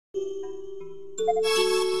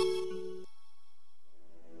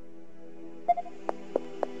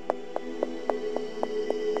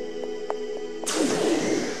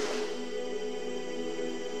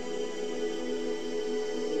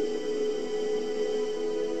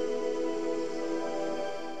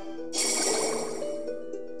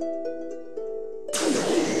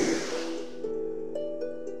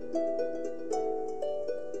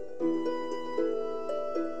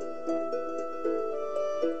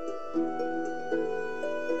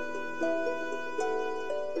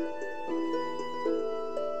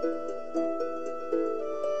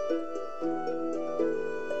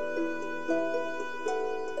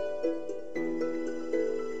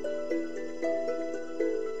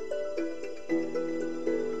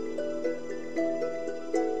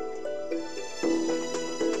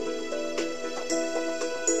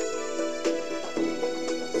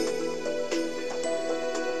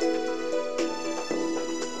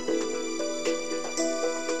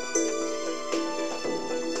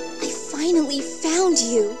Finally found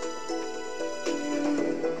you.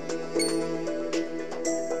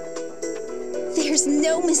 There's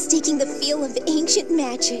no mistaking the feel of ancient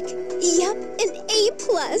magic. Yup, an A+.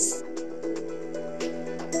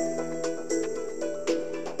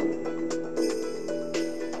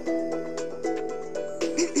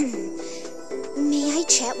 May I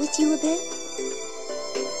chat with you a bit?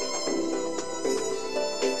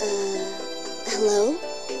 Hello?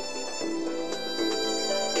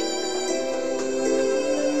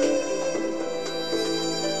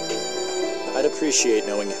 I'd appreciate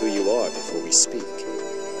knowing who you are before we speak.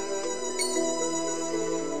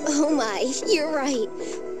 Oh my, you're right.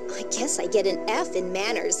 I guess I get an F in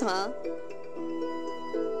manners, huh?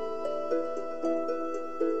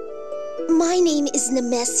 My name is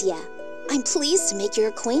Nemesia. I'm pleased to make your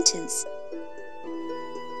acquaintance.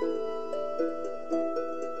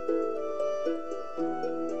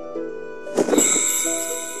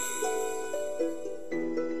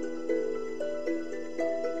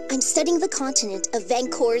 I'm studying the continent of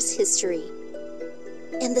Vancor's history.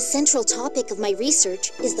 And the central topic of my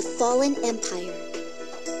research is the fallen empire.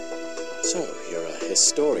 So, you're a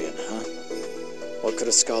historian, huh? What could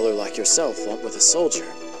a scholar like yourself want with a soldier?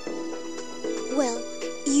 Well,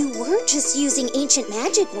 you were just using ancient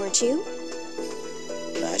magic, weren't you?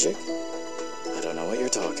 Magic? I don't know what you're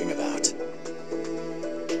talking about.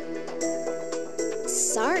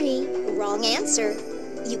 Sorry, wrong answer.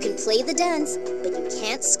 You can play the dunce, but you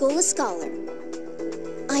can't school a scholar.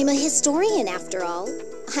 I'm a historian, after all.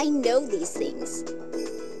 I know these things.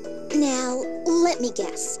 Now, let me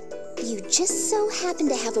guess. You just so happen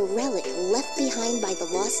to have a relic left behind by the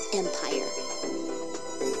Lost Empire.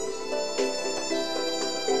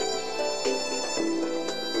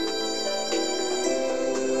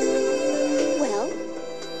 Well,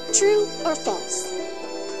 true or false?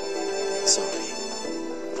 Sorry,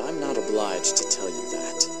 but I'm not obliged to tell you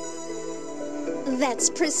that. That's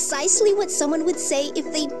precisely what someone would say if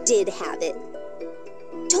they did have it.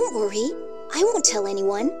 Don't worry, I won't tell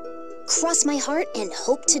anyone. Cross my heart and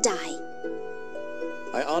hope to die.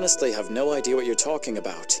 I honestly have no idea what you're talking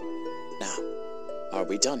about. Now, are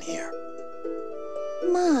we done here?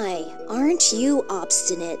 My, aren't you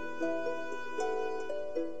obstinate?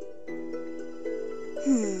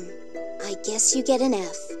 I guess you get an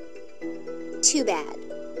F. Too bad.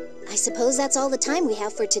 I suppose that's all the time we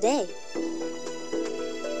have for today.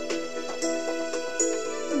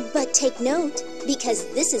 But take note, because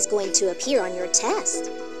this is going to appear on your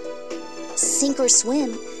test. Sink or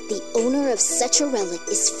swim, the owner of such a relic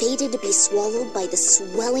is fated to be swallowed by the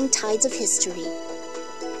swelling tides of history.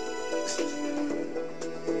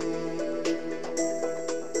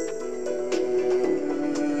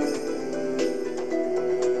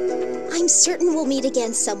 I'm certain we'll meet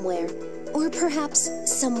again somewhere, or perhaps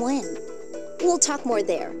somewhen. We'll talk more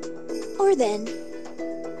there, or then.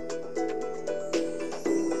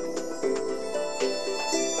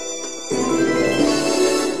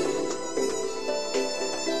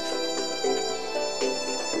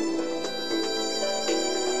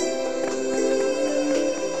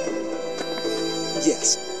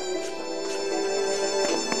 Yes.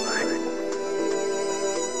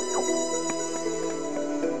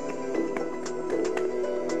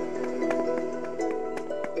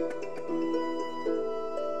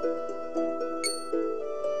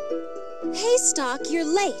 Hey, Stock, you're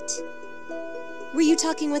late. Were you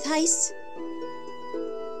talking with Heiss?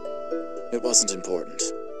 It wasn't important.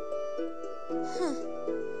 Huh.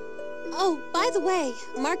 Oh, by the way,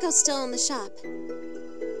 Marco's still in the shop.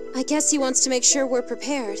 I guess he wants to make sure we're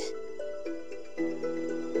prepared.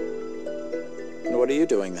 And what are you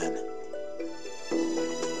doing then?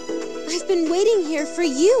 I've been waiting here for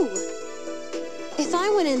you. If I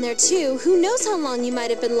went in there too, who knows how long you might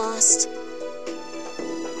have been lost.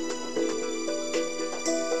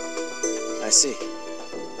 I see.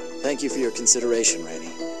 Thank you for your consideration, Rainy.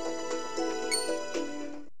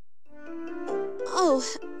 Oh,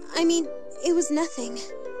 I mean, it was nothing.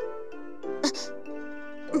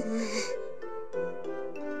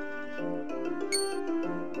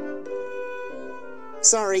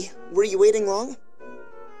 Sorry, were you waiting long?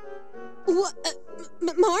 What?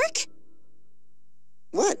 Mark?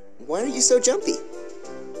 What? Why are you so jumpy?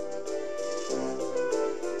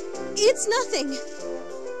 It's nothing.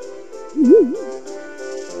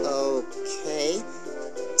 Okay.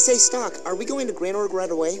 Say, Stock, are we going to Grand Org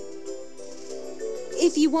right away?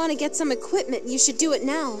 If you want to get some equipment, you should do it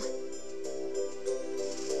now.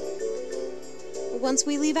 Once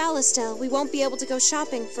we leave Alistel, we won't be able to go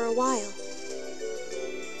shopping for a while.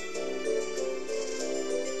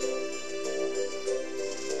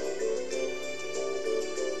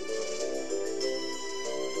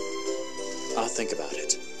 I'll think about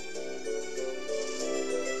it.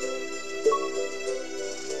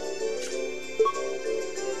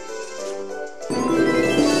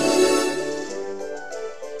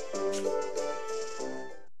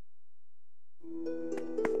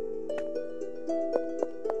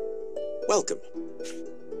 Welcome.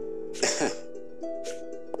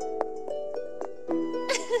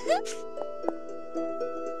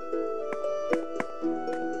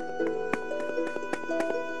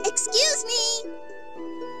 Excuse me.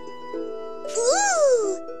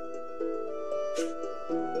 Ooh.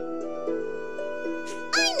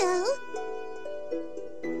 I know.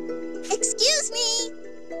 Excuse me.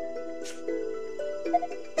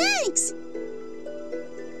 Thanks.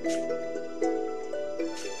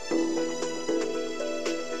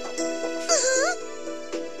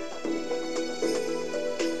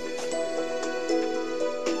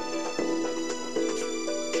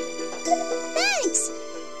 Thanks.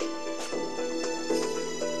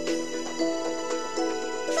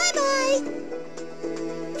 Bye-bye.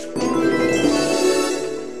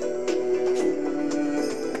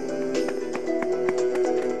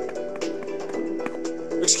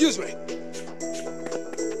 Excuse me.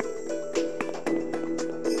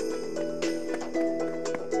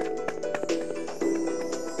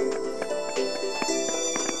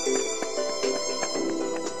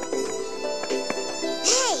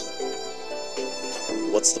 Hey.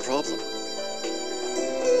 What's the problem?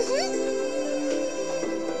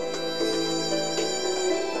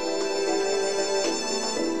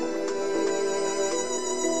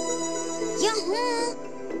 Yahoo!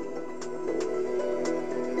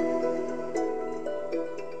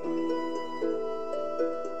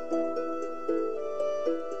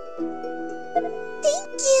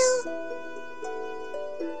 Thank you.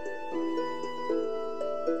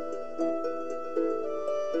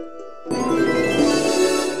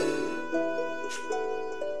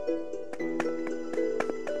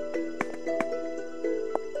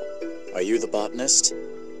 Are you the botanist?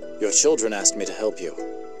 Your children asked me to help you.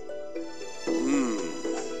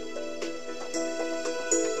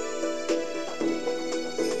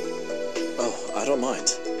 Oh, I don't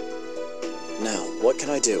mind. Now, what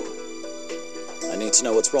can I do? I need to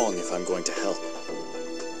know what's wrong if I'm going to help.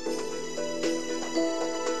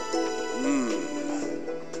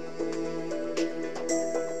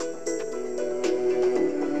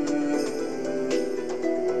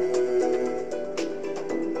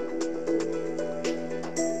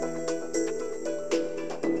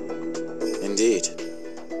 Indeed.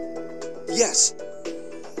 Yes.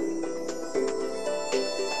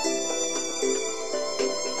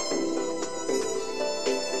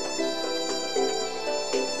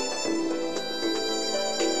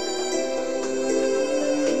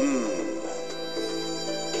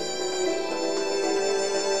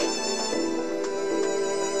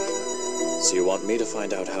 So you want me to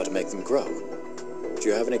find out how to make them grow? Do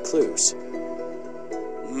you have any clues?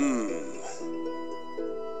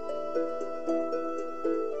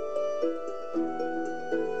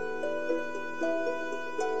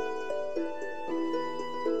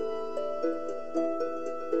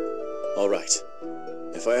 All right.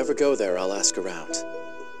 If I ever go there, I'll ask around.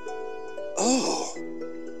 Oh.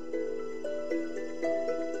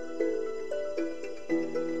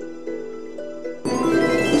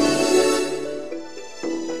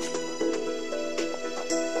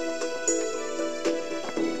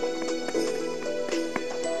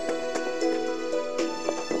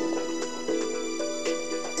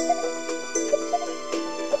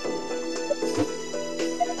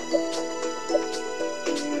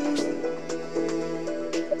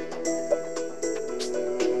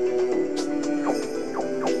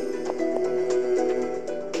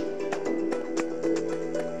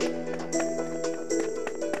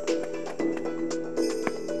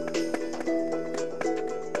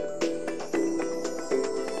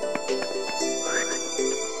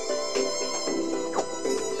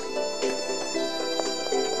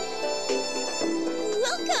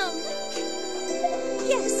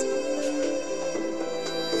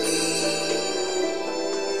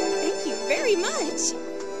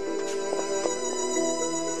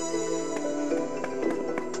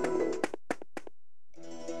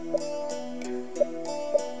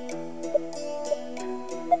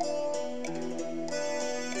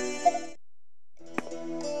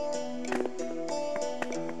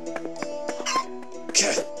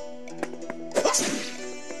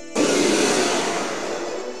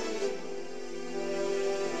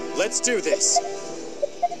 Let's do this.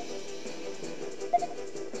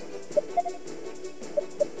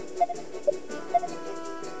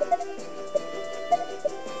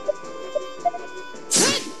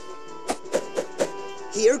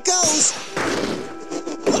 Here goes!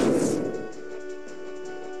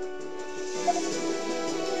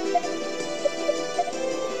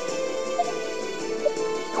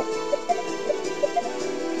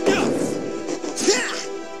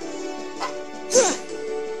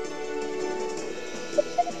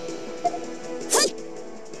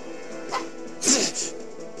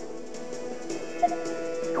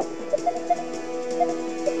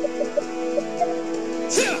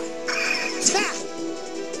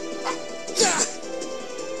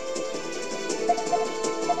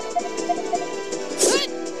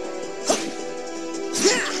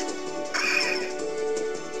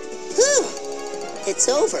 It's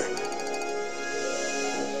over.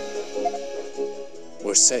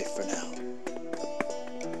 We're safe for now.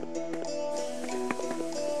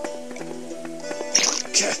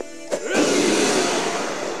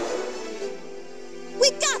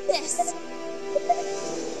 We got this!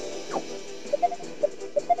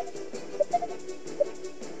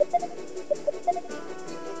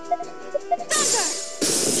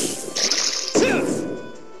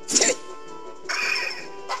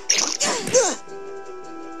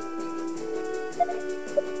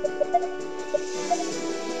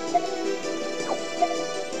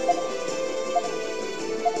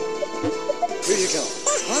 Here you go.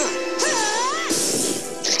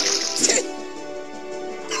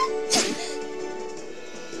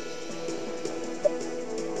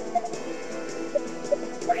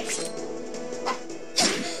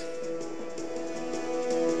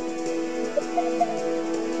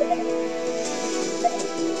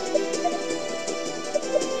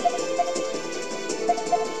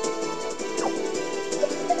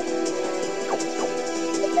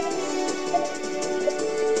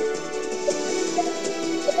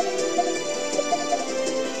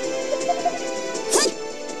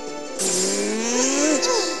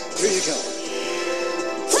 Here you go.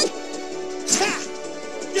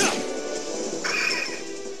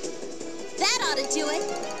 That ought to do it.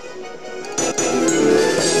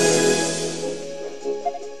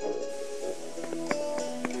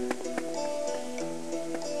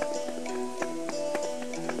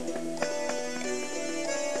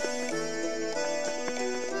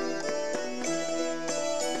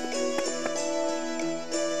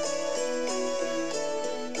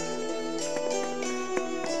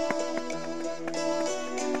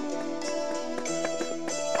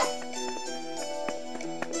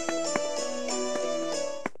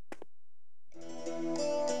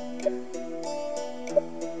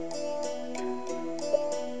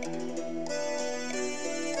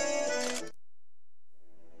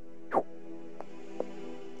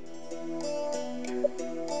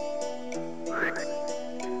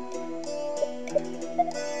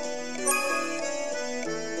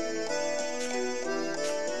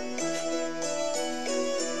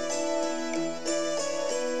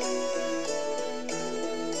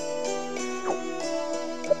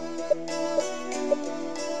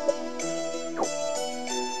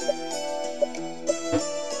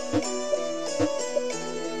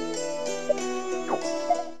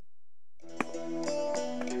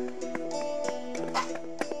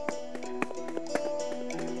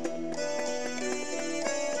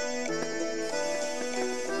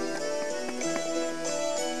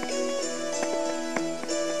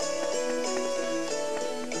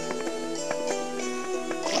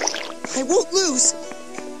 I won't lose!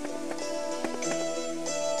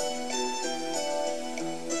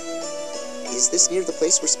 Is this near the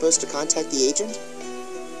place we're supposed to contact the agent?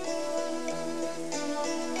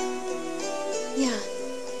 Yeah.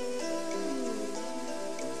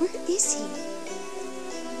 Where is he?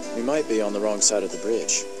 We might be on the wrong side of the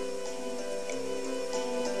bridge.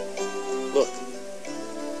 Look.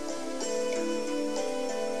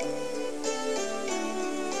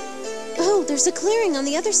 Oh, there's a clearing on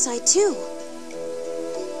the other side, too.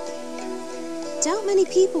 Doubt many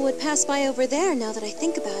people would pass by over there now that I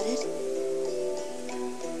think about it.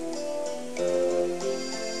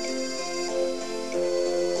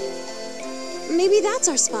 Maybe that's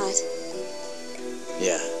our spot.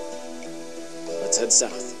 Yeah. Let's head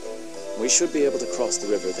south. We should be able to cross the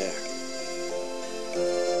river there.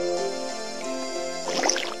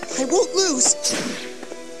 I won't lose!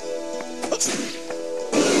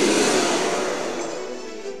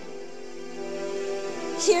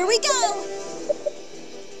 Here we go!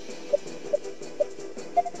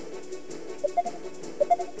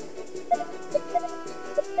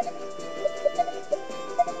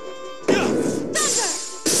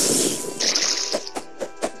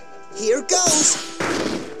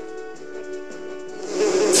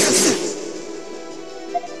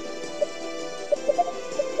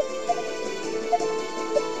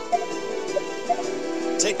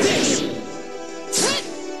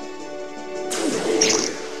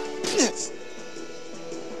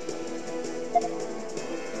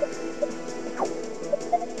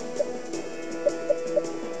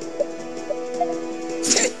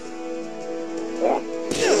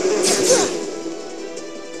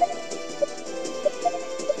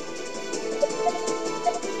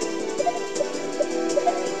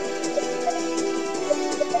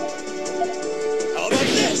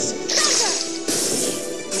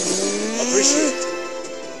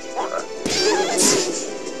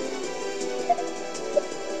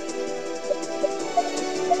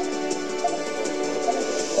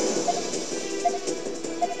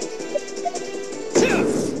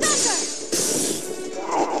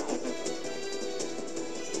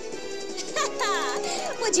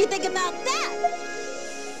 you think about that?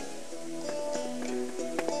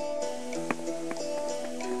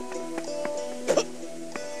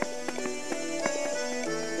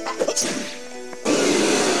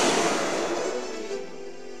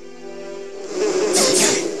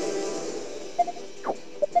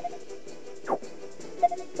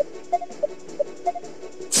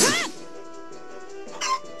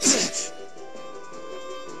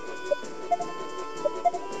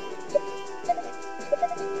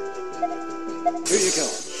 Here you go.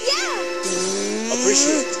 Yeah!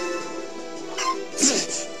 Appreciate it.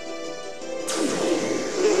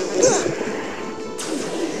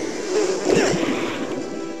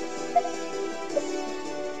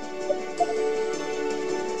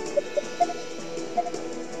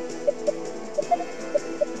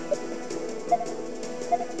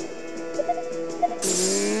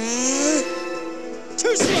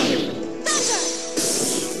 Too slow!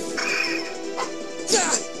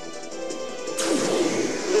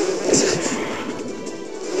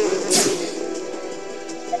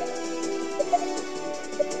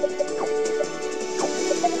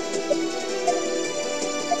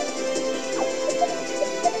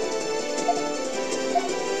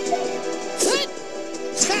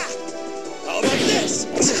 How about this?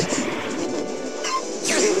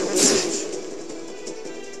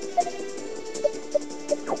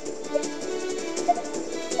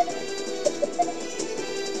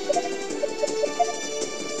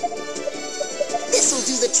 This'll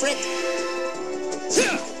do the trick.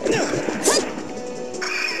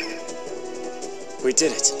 We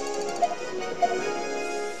did it.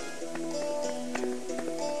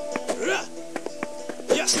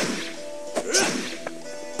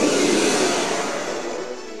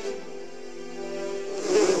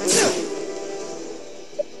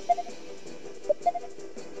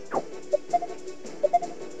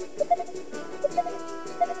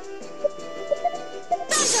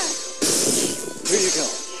 Here you go.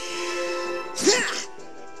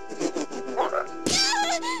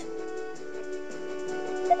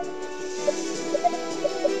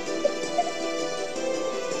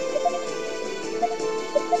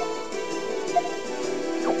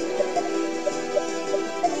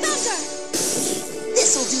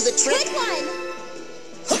 This'll do the trick. Good one!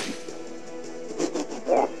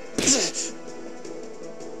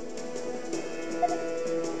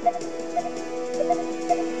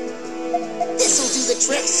 This'll do the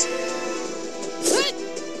tricks.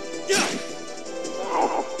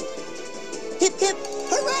 Hip hip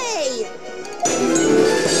hooray!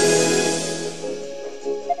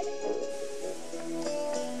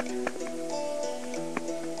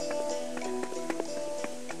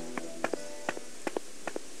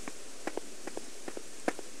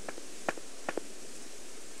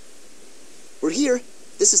 We're here.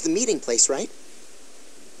 This is the meeting place, right?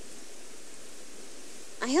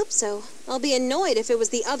 I hope so. I'll be annoyed if it was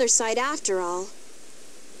the other side after all.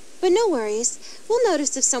 But no worries. We'll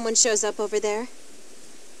notice if someone shows up over there.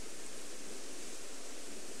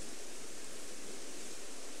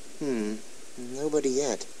 Nobody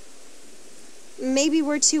yet. Maybe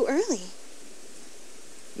we're too early.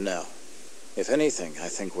 No. If anything, I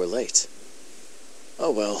think we're late.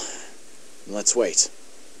 Oh well. Let's wait.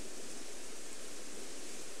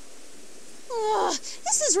 Ugh,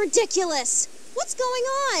 this is ridiculous! What's going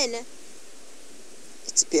on?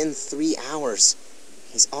 It's been 3 hours.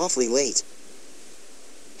 He's awfully late.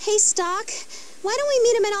 Hey, Stock, why don't we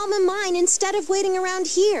meet him at Alma Mine instead of waiting around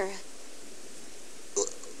here?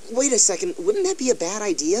 Wait a second, wouldn't that be a bad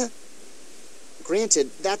idea?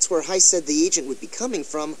 Granted, that's where Heist said the agent would be coming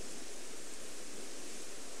from.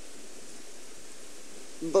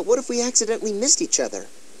 But what if we accidentally missed each other?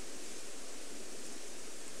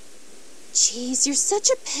 Jeez, you're such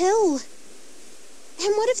a pill.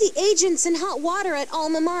 And what if the agent's in hot water at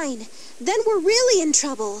Alma Mine? Then we're really in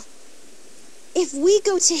trouble. If we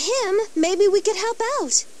go to him, maybe we could help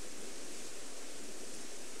out.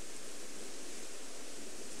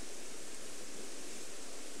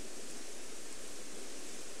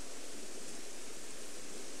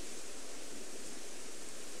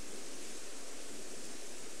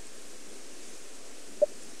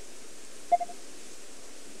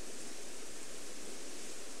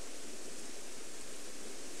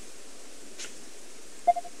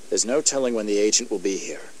 There's no telling when the agent will be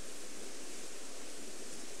here.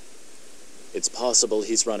 It's possible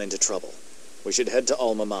he's run into trouble. We should head to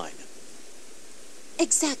Alma Mine.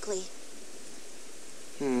 Exactly.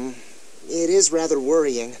 It is rather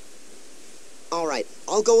worrying. All right,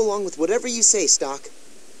 I'll go along with whatever you say, Stock.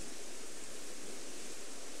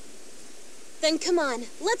 Then come on,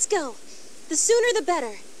 let's go. The sooner the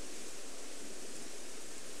better.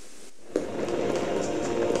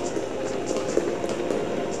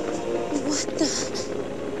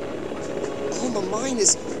 mine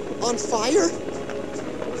is on fire?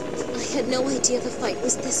 I had no idea the fight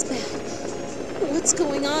was this bad. What's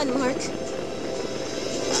going on, Mark?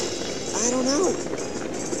 I don't know.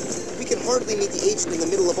 We can hardly meet the agent in the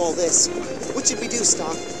middle of all this. What should we do,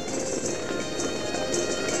 Stock?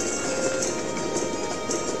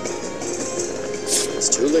 It's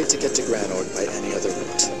too late to get to Granorg by any other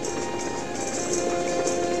route.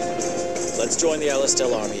 Let's join the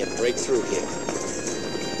Alistel army and break through here.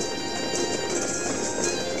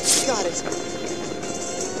 Got it.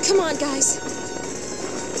 Come on, guys.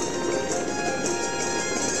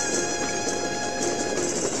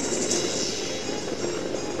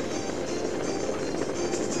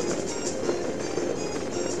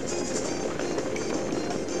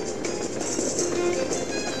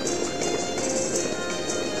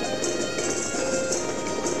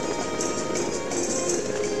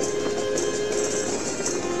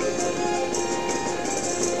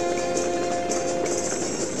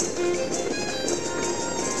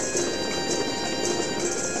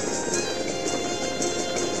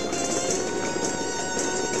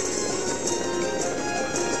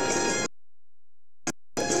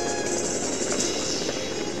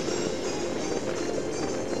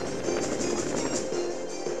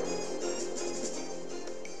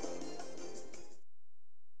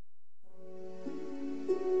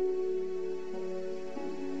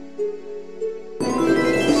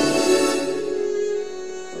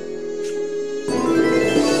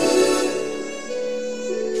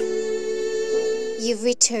 You've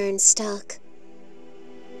returned, Stock.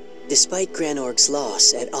 Despite Granorg's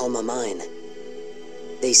loss at Alma Mine,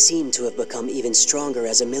 they seem to have become even stronger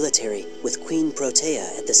as a military, with Queen Protea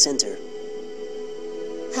at the center.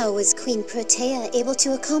 How was Queen Protea able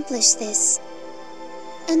to accomplish this?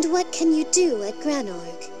 And what can you do at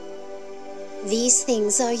Granorg? These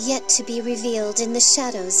things are yet to be revealed in the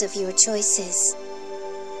shadows of your choices.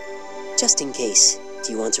 Just in case,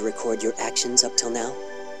 do you want to record your actions up till now?